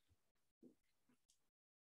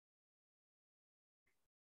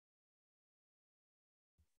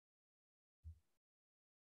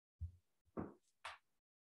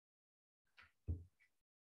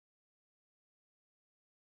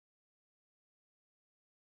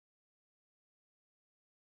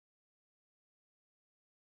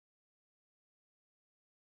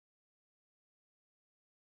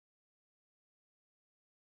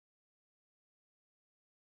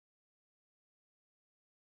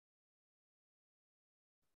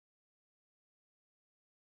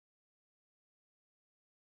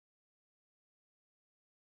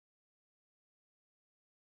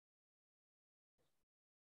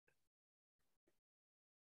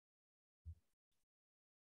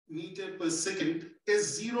 meter per second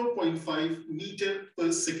is 0.5 meter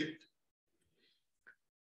per second.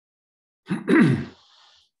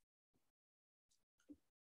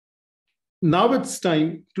 Now it's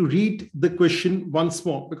time to read the question once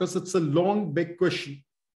more because it's a long, big question.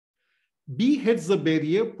 B hits the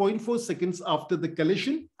barrier 0.4 seconds after the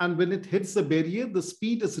collision, and when it hits the barrier, the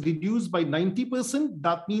speed is reduced by 90%.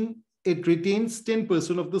 That means it retains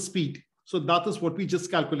 10% of the speed. So that is what we just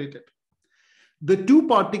calculated. The two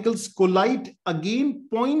particles collide again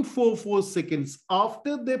 0.44 seconds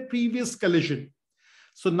after their previous collision.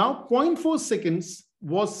 So now 0.4 seconds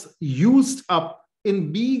was used up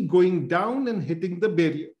in B going down and hitting the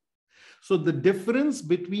barrier. So the difference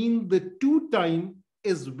between the two time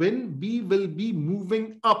is when B will be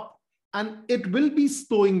moving up and it will be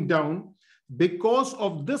slowing down because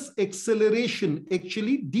of this acceleration,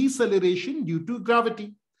 actually deceleration due to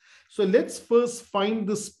gravity. So let's first find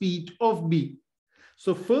the speed of B.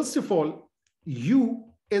 So first of all, U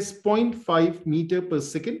is 0.5 meter per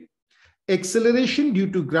second. Acceleration due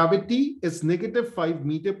to gravity is -5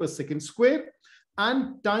 meter per second square,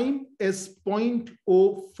 and time is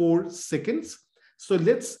 0.04 seconds. So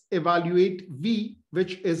let's evaluate V,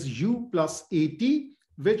 which is U plus AT,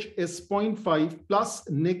 which is 0.5 plus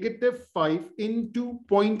 -5 into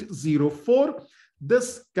 0.04.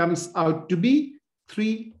 This comes out to be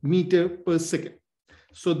 3 meter per second.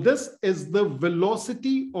 So this is the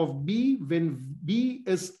velocity of B when B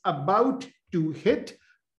is about to hit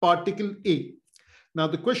particle A. Now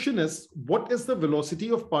the question is, what is the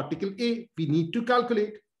velocity of particle A? We need to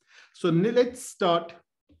calculate. So let's start.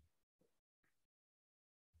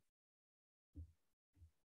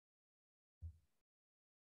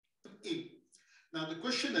 A. Now the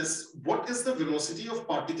question is, what is the velocity of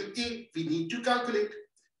particle A? We need to calculate.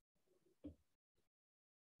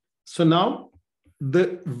 So now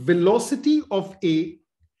the velocity of A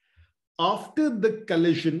after the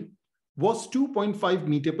collision was 2.5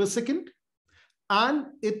 meter per second, and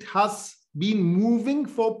it has been moving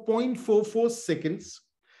for 0.44 seconds.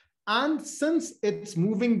 And since it's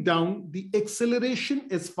moving down, the acceleration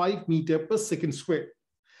is 5 meter per second square.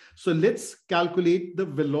 So let's calculate the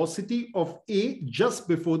velocity of A just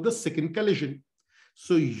before the second collision.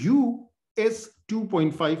 So U is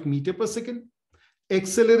 2.5 meter per second.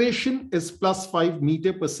 Acceleration is +5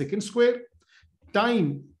 meter per second square.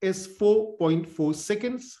 Time is 4.4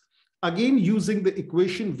 seconds. Again, using the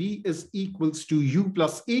equation V is equals to U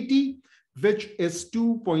plus AT, which is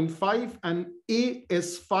 2.5, and A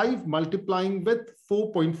is 5 multiplying with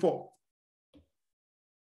 4.4.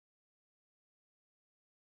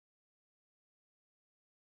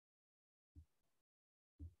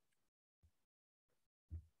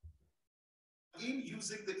 Again,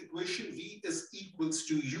 using the equation V is equals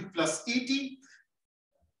to U plus AT.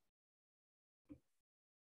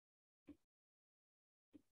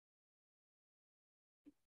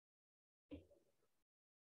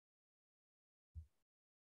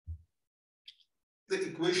 The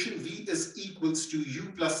equation V is equals to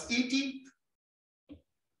U plus AT.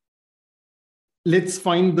 Let's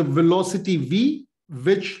find the velocity V,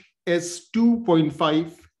 which is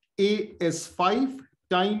 2.5, A is 5,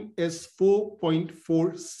 time is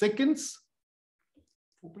 4.4 seconds.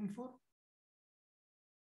 4.4?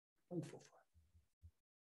 0.45.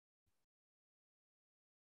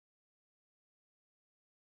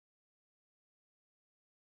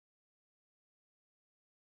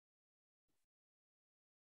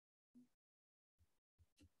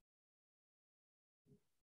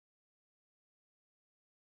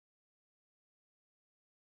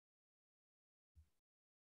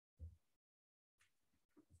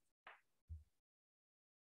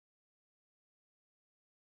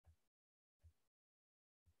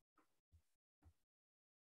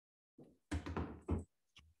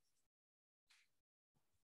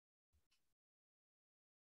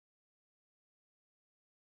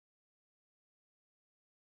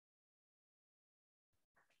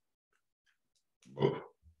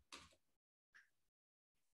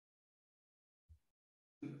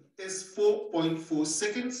 Is 4.4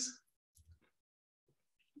 seconds.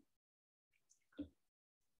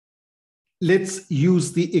 Let's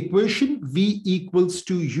use the equation V equals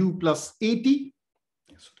to U plus AT.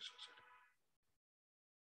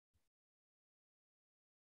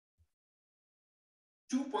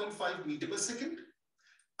 2.5 meter per second,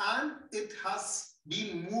 and it has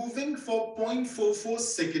been moving for 0.44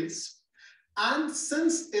 seconds. And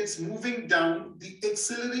since it's moving down, the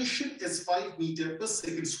acceleration is 5 meter per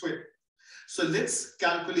second square. So let's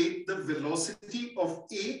calculate the velocity of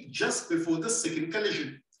A just before the second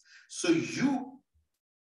collision. So U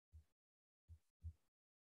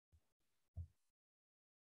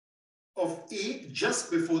of A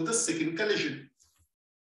just before the second collision.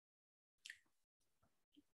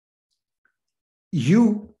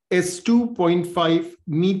 U is 2.5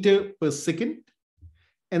 meter per second,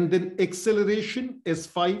 and then acceleration is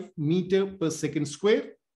 5 meter per second square.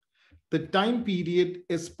 The time period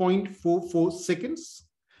is 0.44 seconds.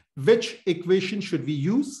 Which equation should we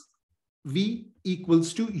use? V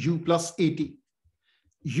equals to U plus AT.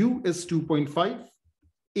 U is 2.5,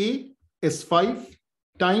 A is 5,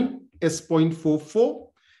 time is 0.44.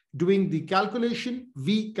 Doing the calculation,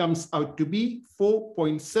 V comes out to be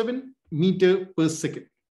 4.7 meter per second.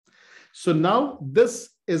 So now this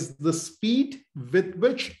is the speed with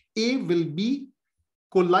which A will be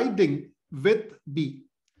colliding with B.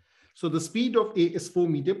 So the speed of A is 4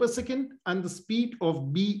 meter per second and the speed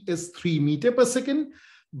of B is 3 meter per second,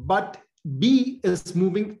 but B is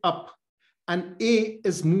moving up and A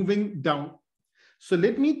is moving down. So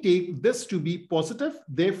let me take this to be positive.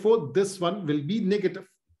 Therefore, this one will be negative.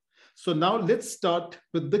 So now let's start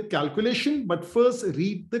with the calculation, but first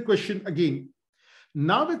read the question again.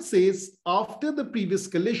 Now it says after the previous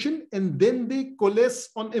collision and then they coalesce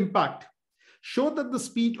on impact. Show that the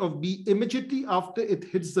speed of B immediately after it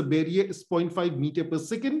hits the barrier is 0.5 meter per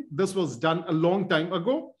second. This was done a long time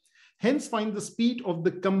ago. Hence, find the speed of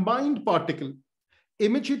the combined particle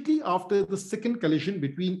immediately after the second collision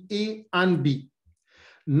between A and B.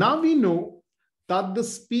 Now we know that the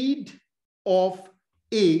speed of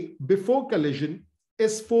A before collision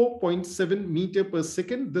is 4.7 meter per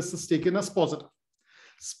second. This is taken as positive.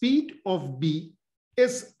 Speed of B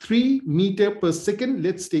is 3 meter per second.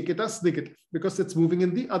 Let's take it as negative because it's moving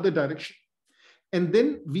in the other direction. And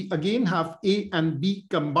then we again have A and B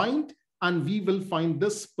combined and we will find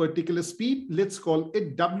this particular speed. Let's call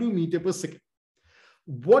it W meter per second.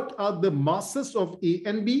 What are the masses of A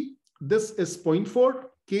and B? This is 0.4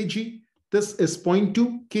 kg. This is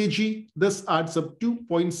 0.2 kg. This adds up to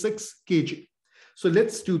 0.6 kg. So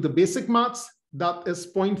let's do the basic maths. That is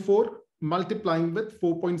 0.4 multiplying with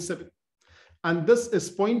 4.7. And this is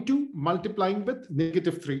 0.2 multiplying with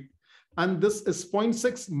 -3. And this is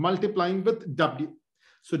 0.6 multiplying with W.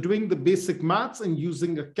 So doing the basic maths and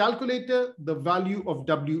using a calculator, the value of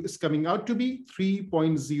W is coming out to be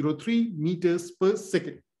 3.03 meters per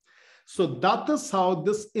second. So that is how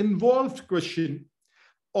this involved question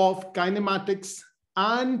of kinematics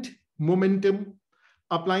and momentum,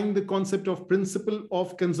 applying the concept of principle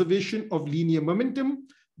of conservation of linear momentum,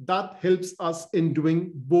 that helps us in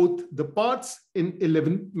doing both the parts in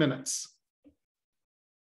 11 minutes.